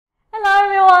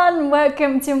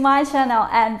welcome to my channel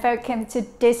and welcome to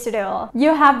this video.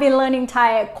 You have been learning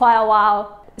Thai quite a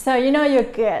while, so you know you're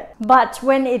good. But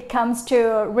when it comes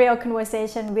to real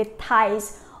conversation with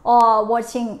Thais or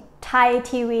watching Thai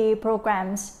TV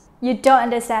programs, you don't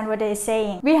understand what they're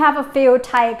saying. We have a few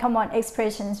Thai common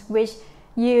expressions which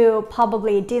you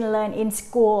probably didn't learn in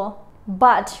school,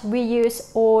 but we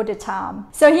use all the time.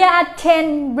 So here are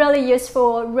 10 really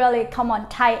useful, really common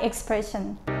Thai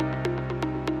expressions.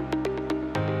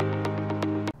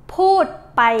 พูด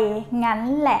ไปงั้น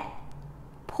แหละ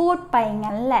พูดไป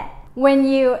งั้นแหละ When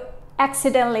you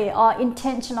accidentally or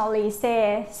intentionally say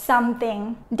something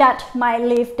that might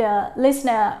leave the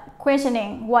listener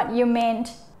questioning what you meant,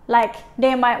 like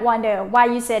they might wonder why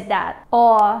you said that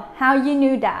or how you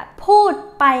knew that. พูด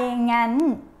ไปงั้น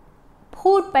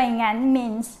พูดไปงั้น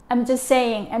means I'm just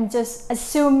saying, I'm just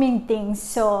assuming things,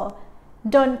 so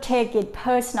don't take it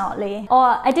personally, or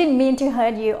I didn't mean to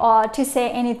hurt you or to say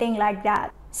anything like that.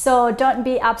 So don't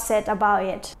be upset about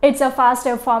it. It's a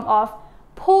faster form of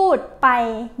พูดไป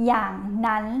อย่าง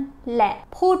นั้นแหละ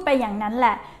พูดไปอย่างนั้นแหล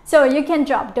ะ So you can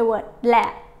drop the word แหละ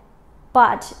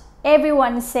but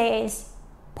everyone says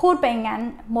พูดไปงั้น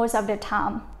most of the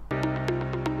time.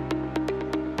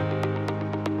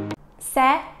 แซ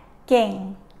ะเก่ง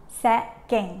แซะ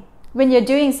เก่ง When you're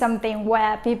doing something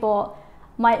where people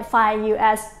might find you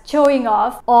as showing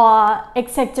off or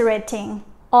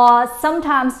exaggerating.Or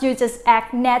sometimes you just act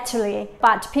naturally,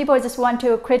 but people just want to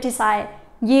criticize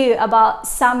you about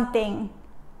something.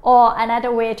 Or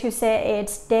another way to say it,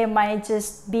 they might just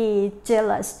be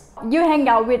jealous. You hang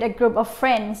out with a group of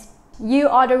friends, you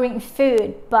ordering food,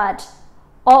 but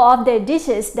all of the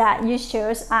dishes that you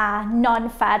choose are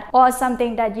non-fat or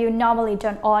something that you normally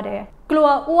don't order. กลัว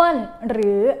อ้วนห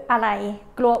รืออะไร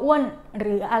กลัวอ้วนห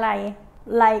รืออะไร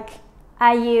Like,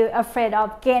 are you afraid of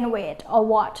gain weight or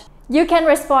what?You can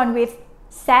respond with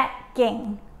แซะเก่ง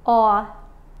or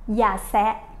อย่าแซ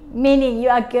ะ meaning you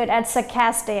are good at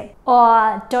sarcastic or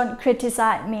don't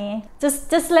criticize me.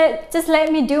 Just let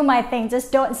me do my thing. Just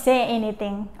don't say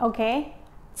anything, okay?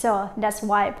 So that's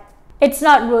why it's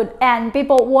not rude and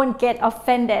people won't get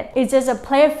offended. It's just a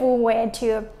playful way to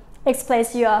express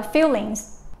your feelings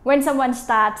when someone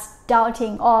starts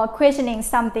doubting or questioning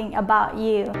something about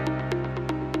you.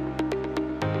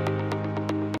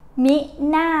มิ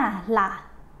น่าล่ะ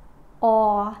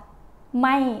or ไ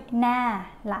ม่น่า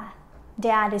ล่ะ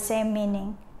They are the same meaning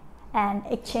and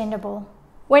exchangeable.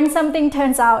 When something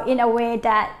turns out in a way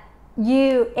that you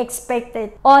expected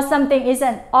or something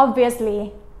isn't obviously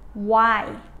why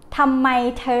ทำไม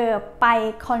เธอไป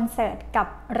คอนเสิร์ตกับ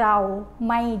เรา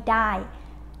ไม่ได้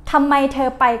ทำไมเธอ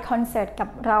ไปคอนเสิร์ตกับ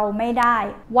เราไม่ได้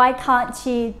Why can't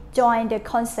she join the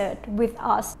concert with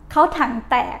us เขาถัง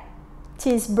แตก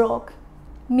She's broke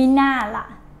มิน่าล่ะ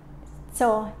so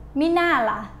มิน่า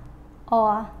ล่ะ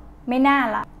or ไม่น่า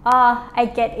ล่ะ I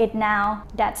get it now.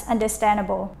 That's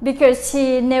understandable because she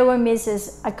never misses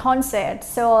a concert,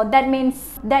 so that means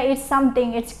there is something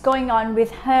it's going on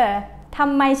with her. ท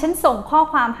ำไมฉันส่งข้อ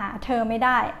ความหาเธอไม่ไ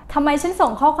ด้ทำไมฉันส่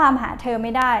งข้อความหาเธอไ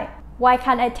ม่ได้ Why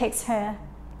can't I text her?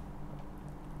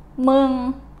 มึง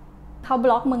เขาบ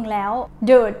ล็อกมึงแล้ว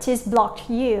Dude, she's blocked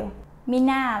you. มิ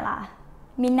น่าล่ะ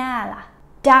มิน่าล่ะ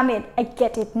Damn it, I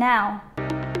get it now.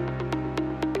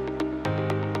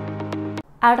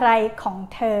 อะไรของ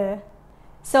เธอ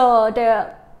So the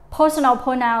personal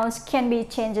pronouns can be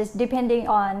changes depending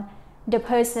on the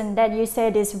person that you say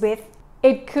this with.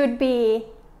 It could be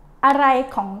อะไร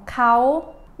ของเขา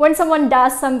When someone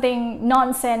does something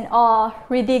nonsense or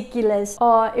ridiculous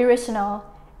or irrational,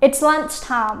 it's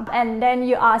lunchtime and then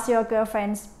you ask your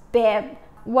girlfriends, babe,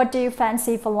 what do you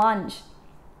fancy for lunch?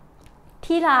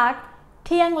 ที่รักเ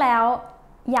ที่ยงแล้ว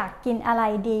อยากกินอะไร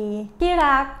ดีที่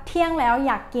รักเที่ยงแล้วอ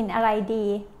ยากกินอะไรดี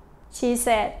She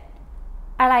said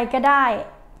อะไรก็ได้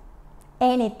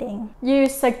anything. You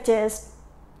suggest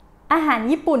อาหาร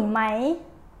ญี่ปุ่นไหม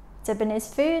Japanese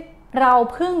food เรา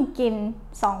เพิ่งกิน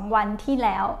2 วันที่แ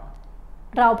ล้ว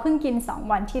เราเพิ่งกิน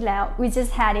2 วันที่แล้ว We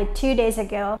just had it 2 days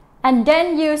ago. And then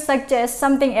you suggest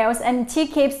something else and she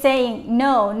keeps saying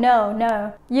no.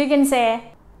 You can say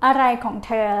อะไรของเ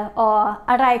ธอ or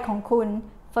อะไรของคุณ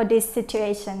for this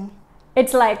situation.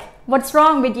 It's like what's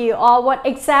wrong with you or what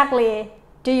exactly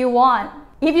do you want?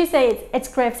 If you say it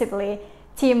expressively,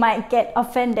 she might get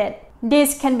offended. This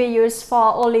can be used for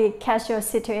only casual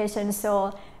situations, so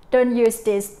don't use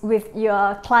this with your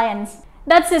clients.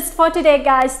 That's it for today,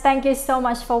 guys. Thank you so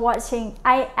much for watching.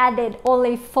 I added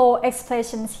only 4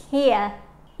 expressions here.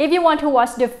 If you want to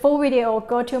watch the full video,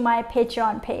 go to my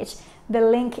Patreon page.The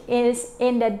link is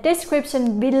in the description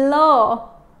below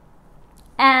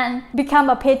and become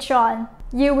a patron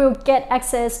you will get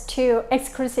access to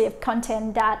exclusive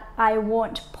content that I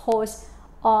won't post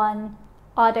on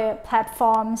other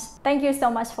platforms. Thank you so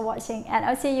much for watching, and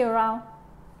I'll see you around.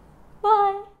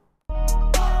 Bye!